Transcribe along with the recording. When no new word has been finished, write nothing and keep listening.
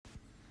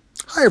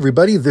Hi,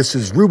 everybody. This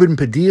is Ruben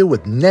Padilla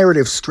with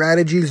Narrative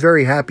Strategies.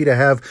 Very happy to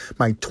have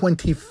my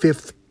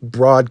 25th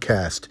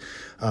broadcast.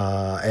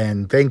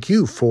 And thank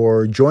you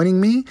for joining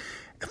me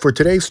for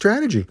today's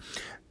strategy.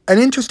 An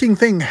interesting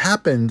thing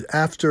happened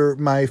after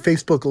my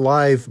Facebook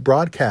Live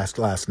broadcast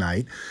last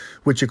night,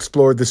 which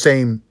explored the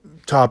same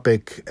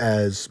topic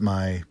as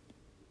my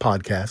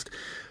podcast.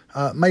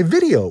 My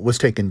video was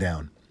taken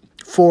down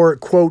for,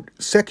 quote,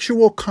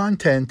 sexual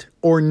content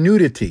or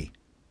nudity.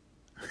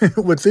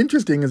 What's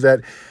interesting is that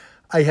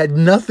I had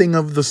nothing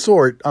of the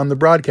sort on the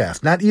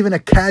broadcast, not even a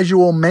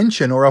casual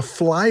mention or a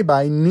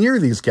flyby near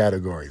these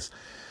categories.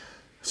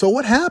 So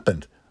what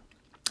happened?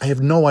 I have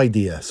no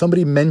idea.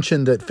 Somebody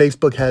mentioned that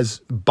Facebook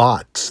has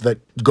bots that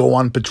go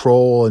on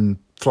patrol and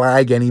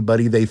flag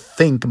anybody they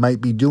think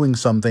might be doing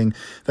something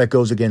that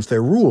goes against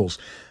their rules.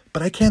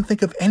 But I can't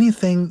think of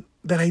anything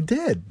that I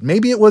did.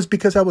 Maybe it was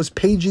because I was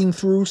paging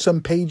through some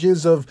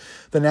pages of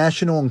the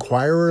National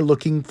Enquirer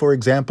looking for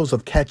examples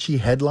of catchy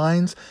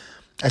headlines.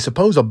 I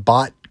suppose a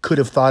bot could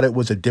have thought it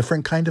was a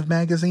different kind of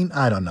magazine.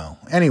 I don't know.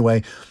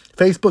 Anyway,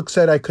 Facebook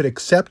said I could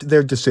accept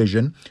their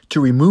decision to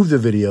remove the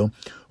video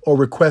or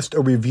request a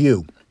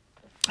review.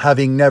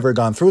 Having never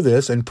gone through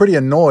this and pretty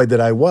annoyed that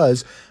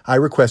I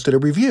requested a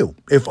review,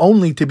 if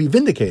only to be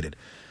vindicated.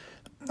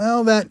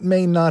 Well, that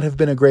may not have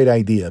been a great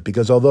idea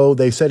because although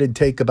they said it'd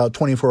take about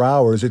 24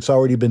 hours, it's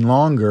already been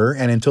longer.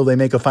 And until they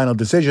make a final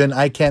decision,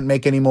 I can't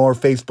make any more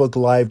Facebook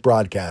Live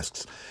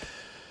broadcasts.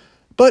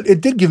 But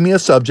it did give me a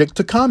subject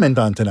to comment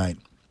on tonight.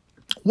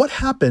 What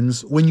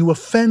happens when you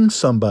offend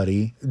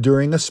somebody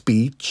during a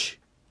speech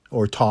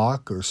or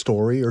talk or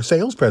story or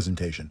sales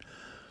presentation?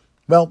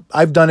 Well,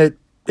 I've done it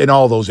in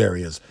all those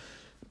areas,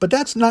 but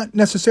that's not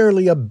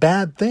necessarily a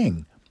bad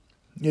thing.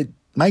 It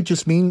might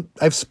just mean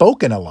I've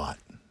spoken a lot.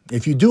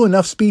 If you do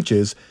enough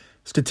speeches,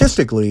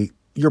 statistically,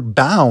 you're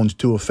bound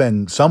to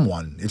offend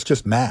someone. It's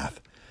just math.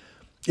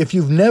 If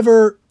you've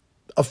never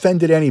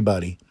offended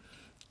anybody,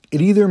 it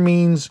either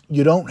means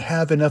you don't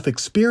have enough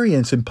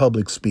experience in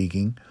public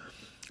speaking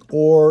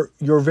or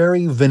you're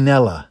very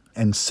vanilla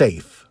and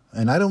safe.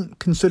 And I don't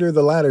consider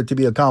the latter to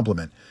be a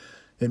compliment.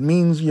 It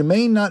means you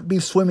may not be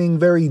swimming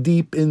very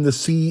deep in the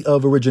sea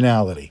of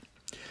originality.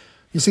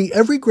 You see,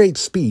 every great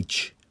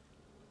speech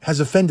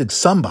has offended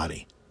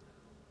somebody,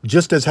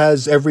 just as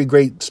has every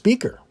great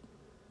speaker.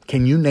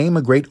 Can you name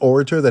a great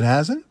orator that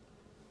hasn't?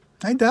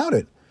 I doubt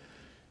it.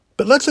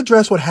 But let's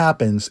address what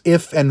happens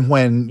if and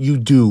when you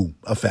do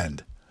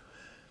offend.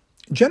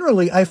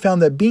 Generally, I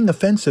found that being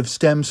offensive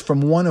stems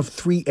from one of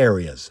three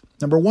areas.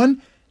 Number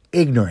one,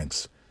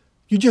 ignorance.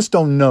 You just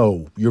don't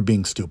know you're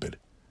being stupid.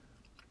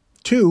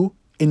 2,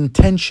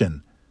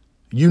 intention.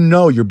 You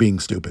know you're being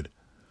stupid.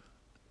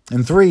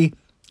 And 3,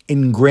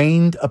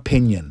 ingrained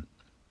opinion.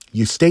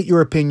 You state your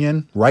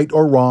opinion, right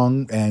or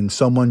wrong, and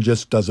someone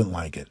just doesn't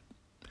like it.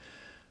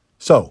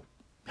 So,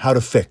 how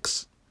to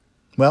fix?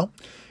 Well,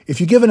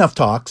 if you give enough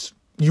talks,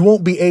 you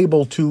won't be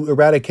able to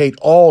eradicate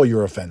all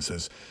your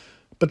offenses,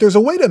 but there's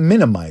a way to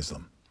minimize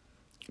them.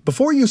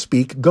 Before you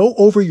speak, go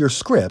over your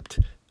script.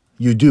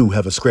 You do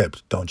have a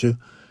script, don't you?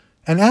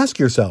 And ask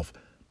yourself,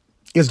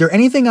 is there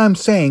anything I'm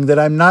saying that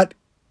I'm not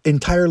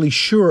entirely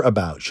sure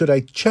about? Should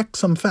I check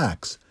some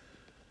facts?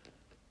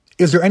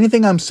 Is there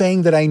anything I'm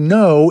saying that I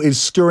know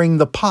is stirring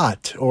the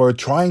pot or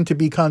trying to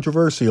be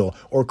controversial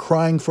or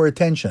crying for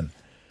attention?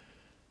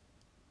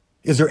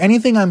 Is there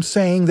anything I'm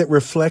saying that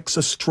reflects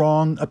a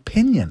strong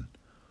opinion?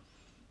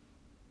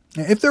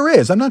 If there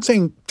is, I'm not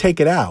saying take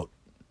it out.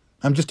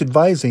 I'm just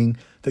advising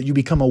that you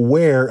become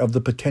aware of the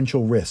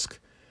potential risk.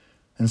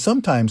 And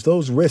sometimes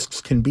those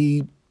risks can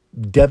be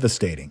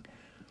devastating.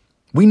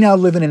 We now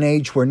live in an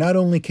age where not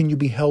only can you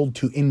be held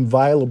to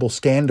inviolable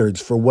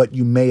standards for what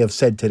you may have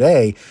said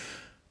today,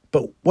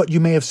 but what you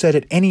may have said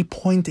at any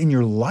point in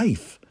your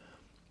life.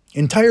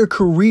 Entire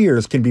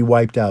careers can be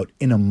wiped out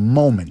in a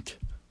moment.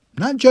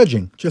 Not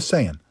judging, just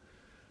saying.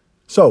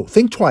 So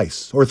think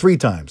twice or 3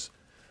 times.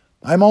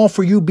 I'm all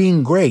for you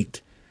being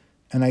great,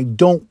 and I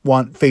don't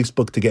want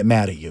Facebook to get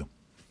mad at you.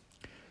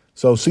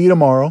 So see you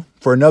tomorrow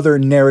for another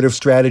narrative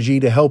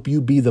strategy to help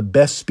you be the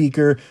best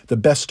speaker, the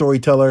best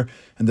storyteller,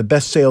 and the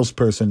best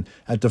salesperson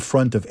at the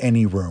front of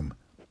any room.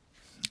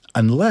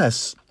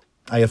 Unless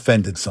I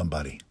offended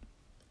somebody.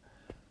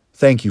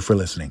 Thank you for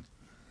listening.